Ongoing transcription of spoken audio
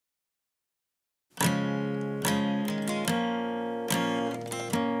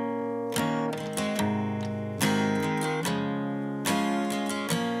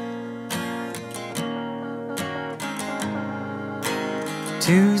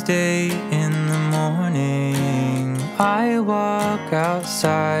Tuesday in the morning, I walk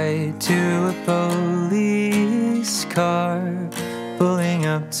outside to a police car pulling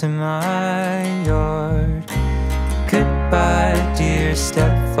up to my yard. Goodbye, dear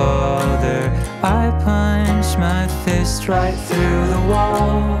stepfather, I punch my fist right through the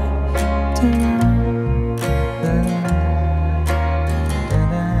wall.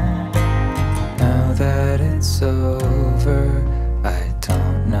 Now that it's over, I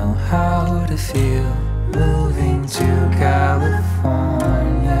don't know how to feel. Moving to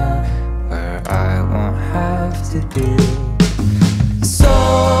California, where I won't have to deal. So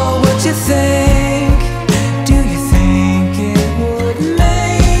what you think? Do you think it would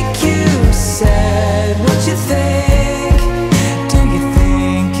make you sad? What you think? Do you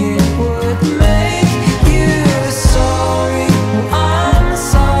think it would make you sorry? Well, I'm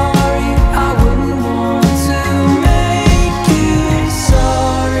sorry, I wouldn't want to make you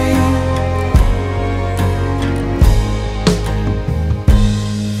sorry.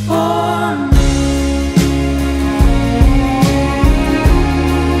 For me,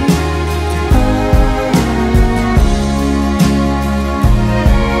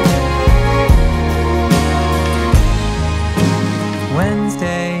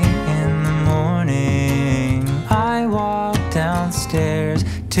 Wednesday in the morning, I walk downstairs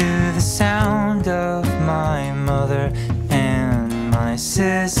to the sound of my mother and my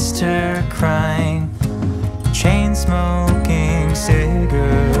sister crying, chain smoking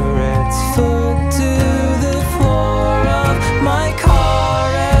cigarettes.